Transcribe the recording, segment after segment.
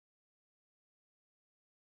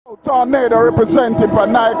Tornado representing for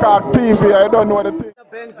Nighthawk TV. I don't know the thing.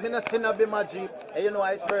 Benz, me not seen a be my Jeep. And you know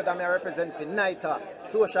Iceberg, I represent for Nighthawk,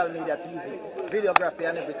 social media TV, videography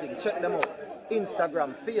and everything. Check them out.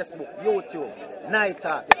 Instagram, Facebook, YouTube,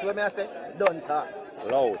 Nighthawk. That's what I say. Don't talk.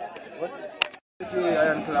 Loud. What?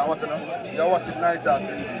 You're watching Nighthawk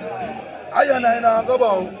TV. I go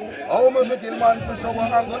bow. How much kill man for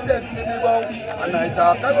someone and go dead to me bow. And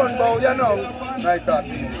Nighthawk, I run bow, you know. Nighthawk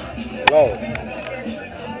TV. Loud.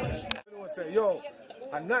 Yo,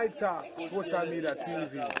 a Nighthawk social media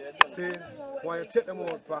TV. See, when you check them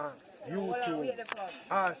out on YouTube,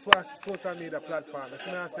 social media platform. That's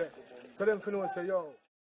what I say. So them can say, yo.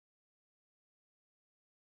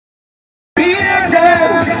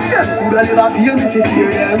 Coulda never hear me to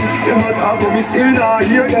hear them. Them a talk but me still not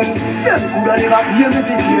hear them. Coulda never hear me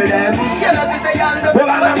to hear them. Well,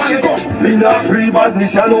 I'm a man go. Me not free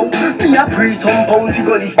badness, you know. Me a free some pound to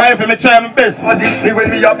go live. Why if me try my best? Me when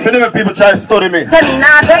me up. You know when people try to study me. Tell me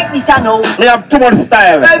not take this, you know. Me have too much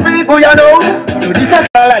style. Every go, you know. Do this a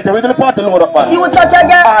I like it. We do the party load up, man. you such a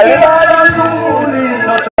girl.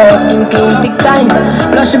 Into big times.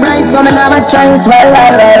 Blush bright, so me have a chance. Well.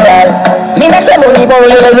 Me not say money, but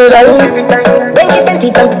we every day. When you send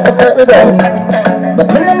it, I'm every day. But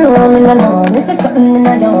me no know. This is something me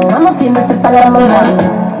no do. I'm a famous to follow my money.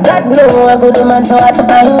 God know a good man so hard to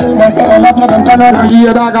find. They say I love you, don't turn on. Yeah,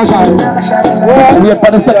 dog, I shine. Wait for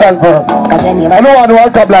the second verse. I know I want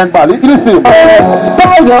to blind ball. You see?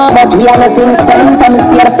 Spy you, but we are not in time. Come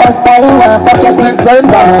see the first time. Fuck you, same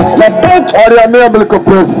time. My bitch. Oh, yeah, me, I'm a little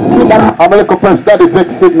press. I'm a little press. Daddy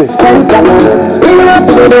vex with me. Friends, you know,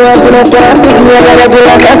 to do it, you know, can't pick me up. I do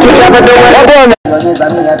like that, keep up with the one. So this, I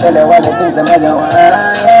mean, I tell you all the things that make you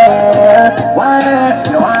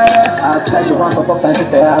why? Ask she want to fuck and she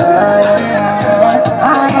say,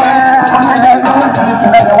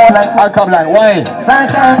 I'll come like, why?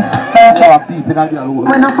 Circle. People not get alone.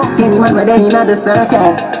 When I fuck anyone, we're there in the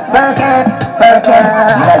circle. Circle.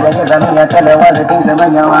 Because I guess I mean, I tell you all the things that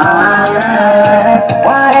make you why?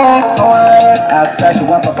 Ask she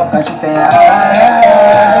want to fuck and she say,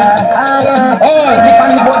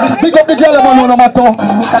 Pick up the girl, man, no matter.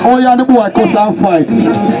 Oh, yeah, the boy, cause I'm fight.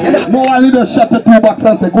 More I need to shut the two box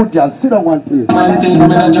and say, good girl, sit down one place. One thing,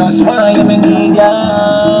 I just want you, me need ya.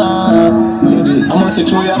 I must see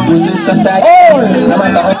through your pussy so tight. Oh,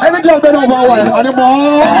 every girl been over one, and the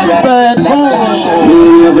boy,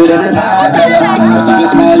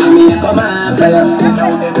 bed, I'm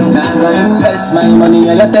gonna invest my money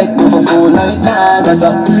and you take me for food night time. I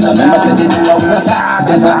remember sitting down the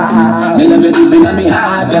side. You never deep in my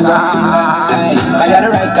heart. I got the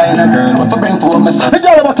right kind of girl. What for bring for my son? the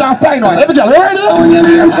girl about to find one. Every girl, you ready? Oh, yeah,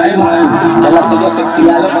 me, I'm fine one. Tell us you're sexy.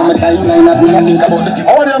 I love my timeline. I think about the future.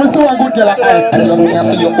 Oh, yeah, I'm so good girl. I love me and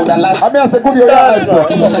feel you put a lot. I mean, I say good girl, sir.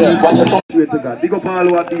 You must keep on your tongue. Swear to God. Big up all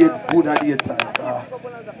who are good at the time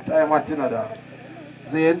what you know that.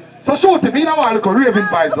 So shoot him, he don't want to look raving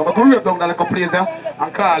vibes though. I can rave down that little place and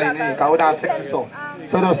call him because we don't sexy song.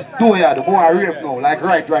 So just do it, the more I rave now, like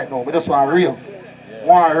right now. I just want to rave.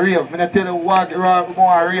 More I rave. I'm not telling you what more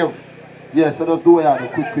I rave. Yeah, so just do it, the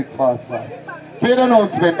quick, fast. Pay the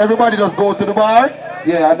announcement. Everybody just go to the bar.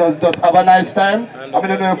 Yeah, and just have a nice time. I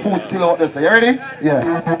mean, I know food still out there. So you ready? Yeah.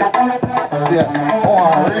 More I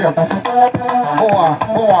rave.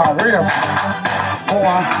 More I rave.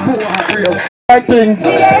 Things.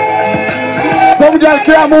 Some girl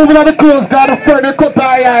can't move in on the clothes, got a friend they cut her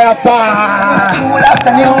eye after. Cool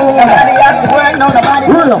afternoon, nobody has to work, no, nobody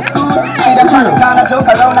goes to school. See the funny kind of joke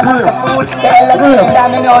around and the food. They'll let's get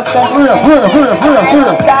down in your strength.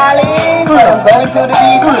 Darling, I'm going to the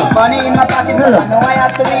beach. Money in my pocket, so I know I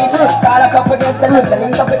have to reach. Call a couple against the lips and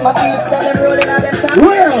link up with my peeps. Tell them rolling on them time.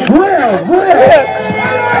 Real.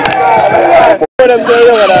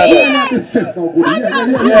 It's just no good.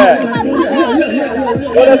 Yeah.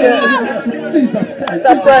 What is it?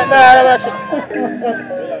 Stop right now, I'm actually.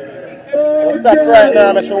 Stop right now,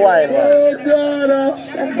 I'm actually wine, man.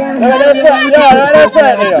 Let me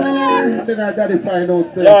frighten you.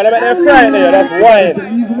 Yo, let me frighten you, that's wine.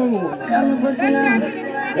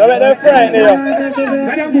 Yo, let them frighten you.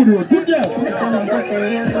 Good girl.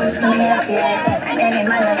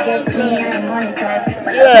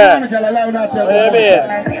 Yeah. What do you mean?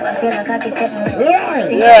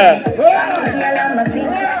 Yeah.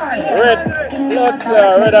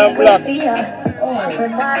 Red and black.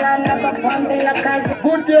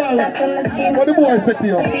 Good girl. What the boy say to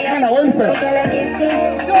you? Anna, what you say?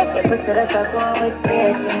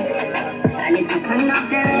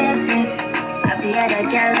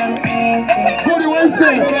 What do you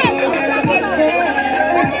say?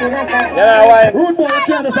 Yeah, why? Rude boy, you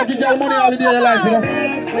can't just give girl money all the day of your life, you know.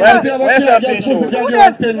 Where's that t-shirt? You can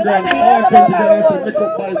give 10 grand. All 20 grand to make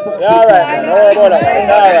up by something. Yeah, alright, man. Don't worry about that.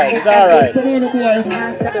 It's alright. Some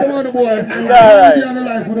of the boy. It's alright. You can't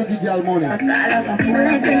life, we don't give girl money.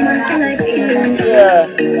 Yeah.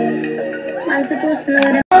 I'm supposed to know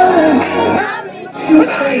that.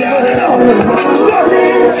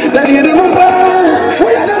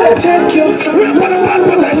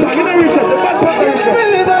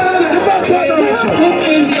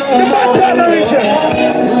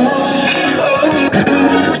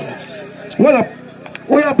 What up?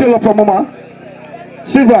 Where you pick up from, mama?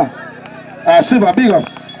 Silver. Silver, big up.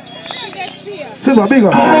 Silver, big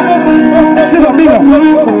up. Silver, big up.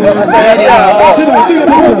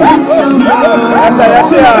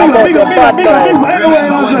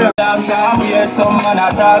 Yeah, some man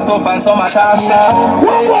attack tough and some attack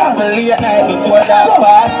soft. Late night before that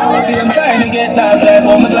pass. Same time to get that life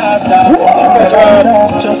on my glass top.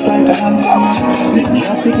 Just like a hamster. Let me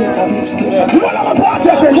have to get a bit scared.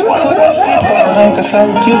 Like a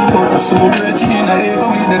sidekick, but I'm so virgin in a heaven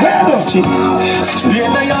with the energy. Straight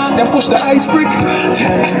in the yard, they push the ice brick.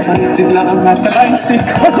 And the black and the line stick.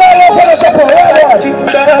 What's all up on the couple?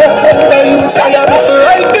 Tired of the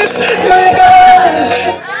right this, my God.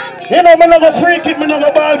 You know, I'm not a free kick, I'm not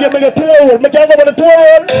a ball game, I'm a tour road. I can't go on the tour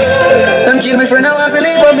road. Them kill me friend, I feel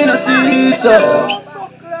it, but me no see it, so.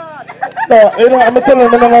 No, you know, I'm telling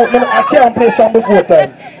you, I can't play some before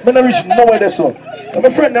time. I'm not reaching nowhere this one. I'm a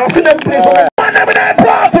friend now, I feel them play for me. Man, I'm in that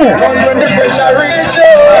party. When the pressure reach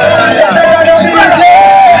you, I'm gonna beat you.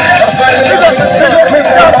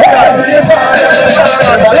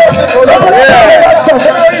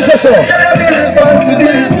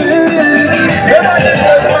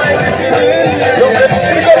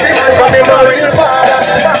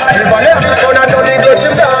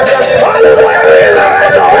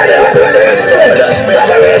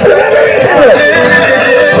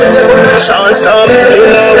 Can't stop me, you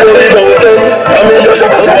know what we don't do. I'm in the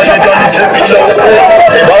shop, I'm in the shop, I'm in the shop.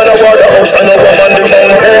 They bought a waterhouse and a woman on the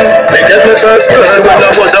mountain. They gave me first girl when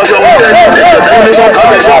I was a young ten. They tell me about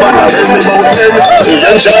college, but I tell me about ten. See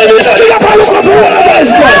them shining, I think I'm looking for one of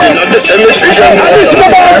us. It's not the cemetery, and it's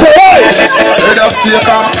my boss, right? Let us see a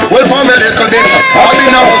car, well for me little bit. I'm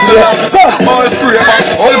in a hustler, all free,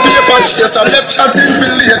 all paper, just a left shot in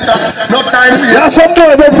the later. No time for you. That's some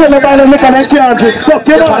boy that tell about the liquor and can't drink. Suck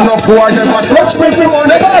it up. No poor, never touch me for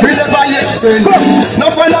money. Me never yet friend.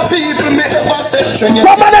 No friend of people me ever said.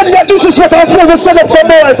 Some of them get disrespect and feel to set up some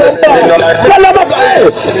boys. Tell them up, hey!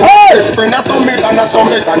 Friend of some meat and a some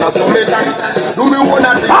meat and a some meat. Do me one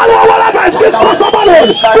of them. I don't want to buy shit for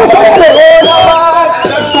somebody. That's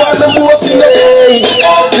why the boss in the day.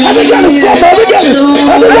 We get it, stop, we get it.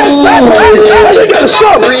 We get it,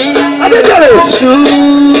 stop. We get it.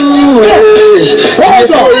 What's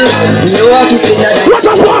up? What's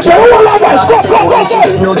up, what's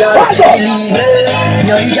up?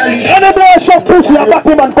 Any boy shot pussy and back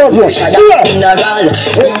him and pussy.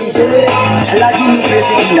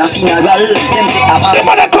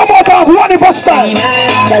 Everybody come out and run it first time.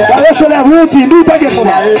 I should have routine. Do it again for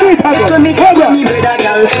me. Do it again.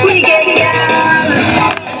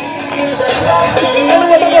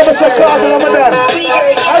 Everybody never say cars in Ramadan.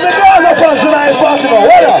 And the girls are passing out impossible.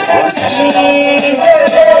 What up?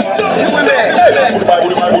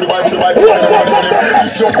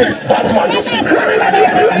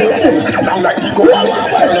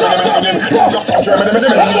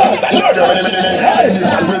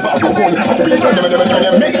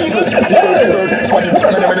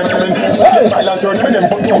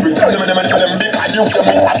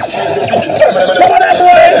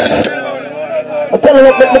 I tell you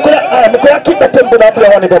what, I could keep the tempo that play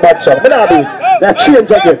on the bad song. I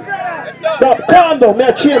change again. Now, calm down,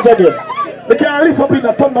 I change again. I can't lift up in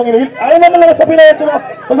the turn down in the hill. I don't know lift up in the hill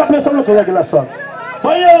because I play some local regular song.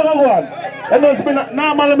 But yeah, I go on. And it's been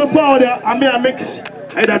normal before there, and me a mix. I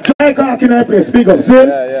had a dry cock in a place, big up, see?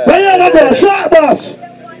 But yeah, I go, short boss.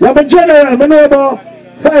 You have a general, I know about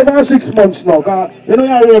 5 or 6 months now, because you know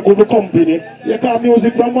you work with the company. You call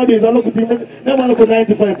music from Mondays, I look at him, they want to look at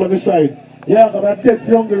 95 on the side. Yeah, because I dead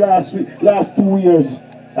young the last 2 years.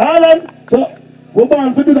 Alan, so we're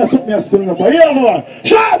bound to do that something else still. But here go on.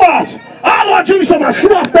 Short boss! I want to drink some of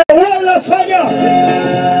snuff there. Well, let's hang out.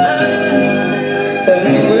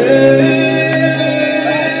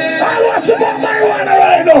 I want some more marijuana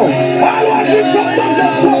right now. I want to drink some of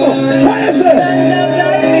that summer. What is it?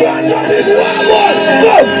 What's up, people? One more.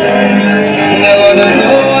 Go! Never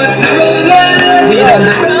know what's the problem. We don't know.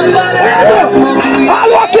 I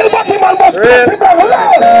want to kill Batman, but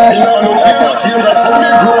You know, no change, that's how we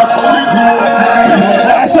grow, that's how we grow.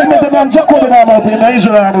 up in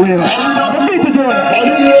Israel on the way. Beat it, Jordan.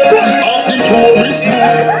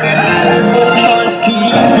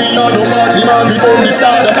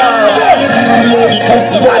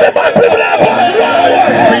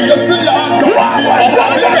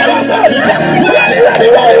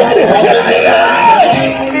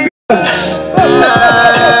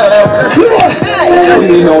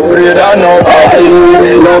 No afraid of nobody,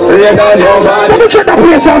 no afraid of nobody. Let me check the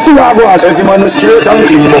place and see what I want. Every man is straight and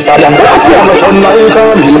clean, must have long. I'm not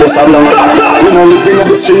unlike him, must have long. We know living up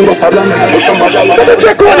the street, must have long. Let me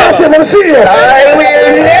check what I see, let me see it. I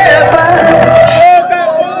will never.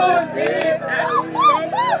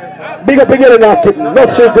 Big up again in our kitten, no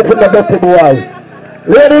secret from the dirty boy.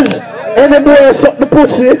 Ladies, any boy suck the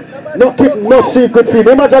pussy, no keep no secret feed.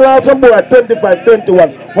 Imagine all some boy 25,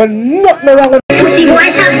 21. Well, nothing wrong with Pussy boy,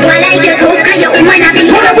 top boy like your toes, cause your woman have been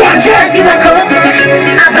to watch as you a coat.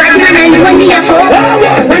 A bad man and you want me a foe.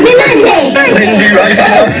 When me Monday. When the rider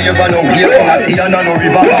no flavor, no beer, come a sea and no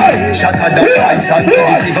river. Shot at the price and to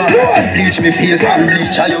the silver. Bleach me face and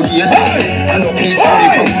bleach at your gate. And no pizza, me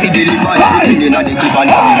come fi deliver. Everything inna the give and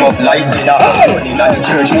have up like dinner. Run inna the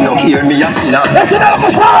church, me no hear me a sinner. Bad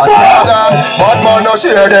man no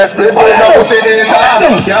share the split, for no pussy in there.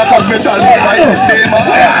 Can't touch me chalice, my disclaimer.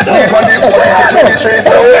 Leave on the old, take the trace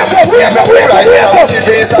now. Give me food like that, pussy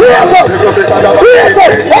face. Cut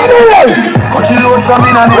your load from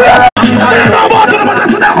in and out.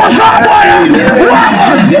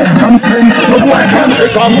 Come spin, no boy can't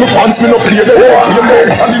take on me once me no play the war. You know,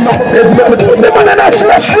 and you know, the man in a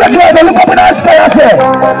slash, look up in that sky, I say.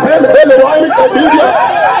 Man, tell you why me say video.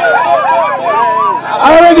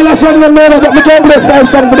 I regular song the man that we can't play 5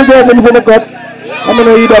 songs for the girls in the cut. I'm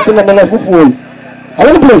gonna eat that in my life for full. I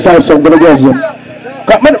want to play 5 songs for the girls in.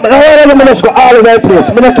 I'm gonna go all the right place.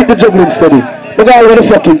 I'm gonna keep the juggling steady. I'm gonna go to the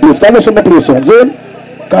fucking place. I'm gonna send the place on. Zin?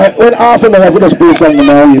 When half an hour for this place on the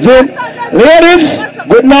now. Zin? Ladies,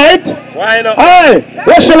 good night. Why not? Hey,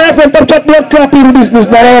 what's your life and top blood clot in the business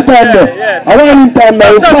now? I time there. I want in time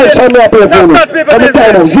now. 5 songs up here for me. Let me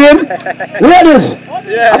tell you. Zin? Ladies.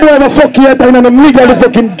 Yeah. I don't have a fucking head and I'm nigga to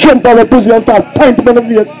fucking jump on the pussy and start pointing on the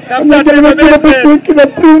face. I'm not going to get up and think in a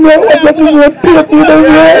premium. I'm not going to get up in the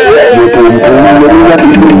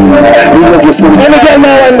and again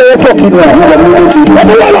now and they're fucking way.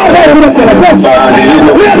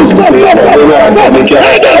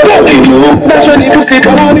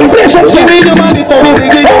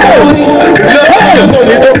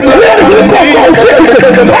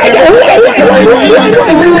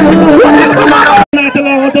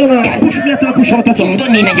 Push out the tongue.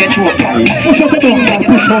 Don't need to get through. Push out the tongue.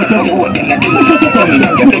 Push out the tongue. Push out the tongue. Push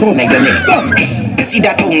out the tongue. You see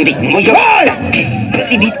that tongue thing? You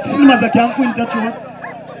see the slim as I can't quit that throat.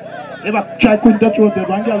 Ever try quit that throat?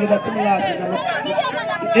 Ever and girl that come last.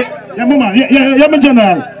 Yeah, mama. Yeah, my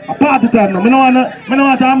general. A party time now. I don't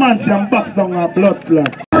want a man see him box down a blood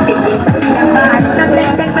clot.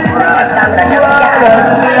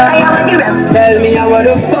 Tell me how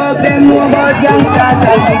the fuck them know about gangsta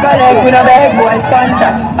talk. We collect with a big boy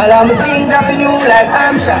sponsor. All of my things up in you like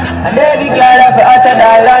Hampshire. And every girl have a hotter than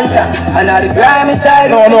Atlanta. And all the grimy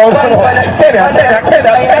side. No.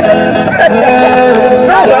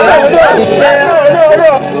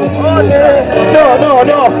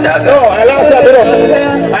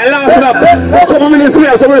 I lost it up. Come on in this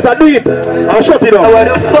way, so we're going to do it. I'll shut it up.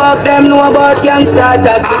 What the fuck them know about gangsta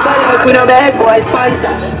talk? We collect with a big boy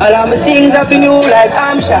sponsor. All of my things up in you like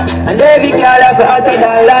Hampshire. And every girl have a hotter than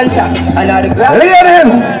Atlanta. And all the grimy.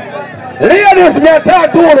 Ladies, me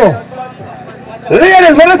talk to you.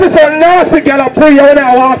 Ladies, when this is a nasty girl, I pray you when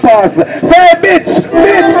I walk past. Say, bitch.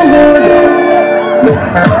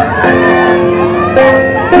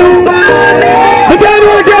 You can't do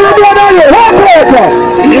a girl of blood on you. Walk over.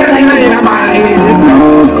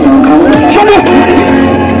 Shut up.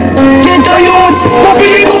 Get the youth.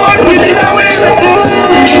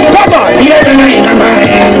 Come on.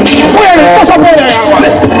 What's up over there?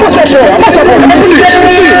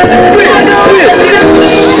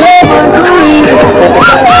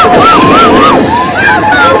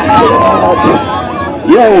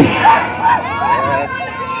 Yo.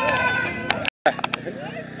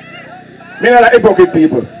 Me not like hypocrite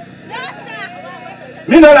people.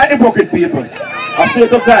 Me not like hypocrite people. I say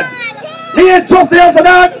to God, me ain't just the answer,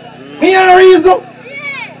 dog. Me ain't a reason.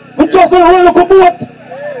 We just don't run like a boat.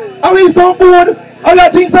 I eat some food. All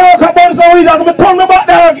that things I walk about some weed. I'm turn me back,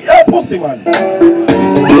 dog. You're a pussy, man. All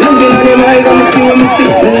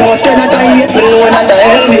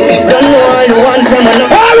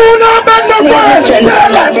who know bend the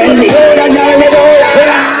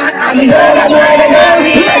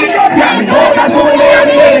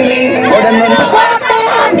first.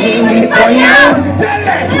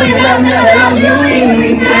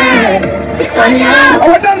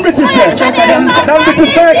 Our Dan British here. Dan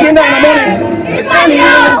British making down the money.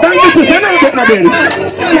 Dan British, I never get no bill.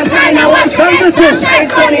 Dan British.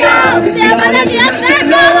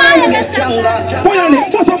 Fire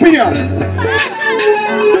it, what's up in here?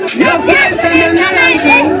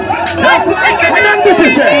 What Dan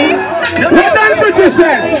British here? What Dan British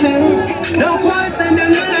here?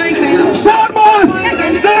 Short boss!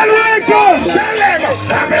 Dan Rico!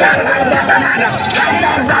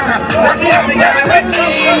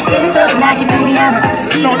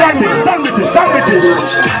 No, Dan British.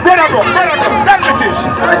 Brother,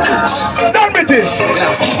 Dan British.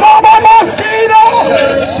 Summer mosquito!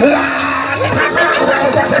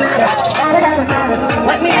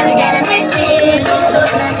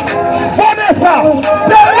 Vanessa,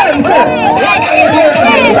 tell them, sir.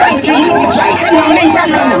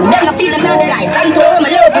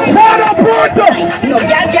 Father Bruto. No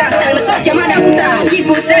girl can't stand me, suck your mother put on. Keep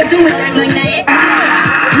yourself to yourself, no in a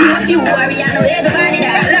if you worry, I know everybody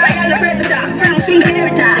that loyal predator, from swing the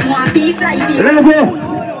irritant, one piece like you. Let go.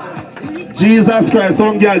 Jesus Christ,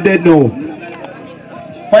 some girl dead now.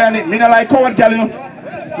 Fire it, me not like coward girl, you know.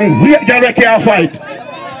 Me hate girl who can't fight.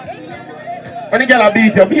 When the girl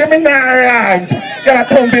beat you, me nah ramp. Girl a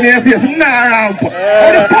thump in your face, nah ramp.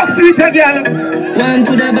 How the fuck sweet a girl? One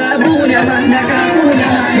to the baboon, ya man, the cartoon, ya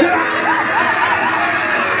man.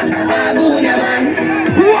 Baboon, ya man.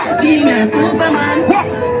 Female Superman.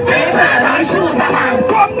 Everybody shoot a man.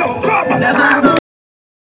 Come now, come. The baboon.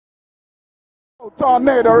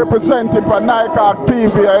 Tornado representing for Nikon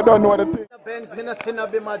TV. I don't know the thing. Benz, me no sin a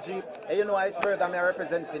be my Jeep. And you know Iceberg, I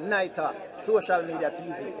represent for Nighter, social media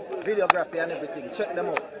TV, videography and everything. Check them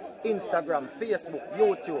out. Instagram, Facebook,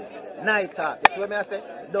 YouTube, Nighter. That's what I say.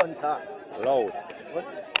 Don't talk. Loud. What?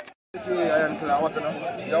 Iron Clan, what you know?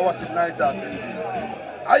 You're watching Nighter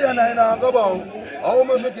TV. Iron I go bow. How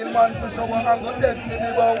much you kill man for so and go dead to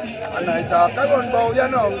the bow. And Nighter can run bow, you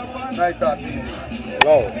know. Nighter TV.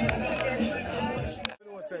 Loud.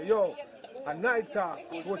 Yo, a Nighter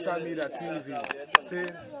social media TV. Say,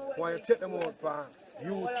 when you check them out for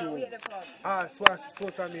YouTube,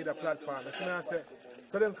 social media platform. That's what I say.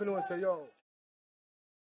 So them finna say, yo.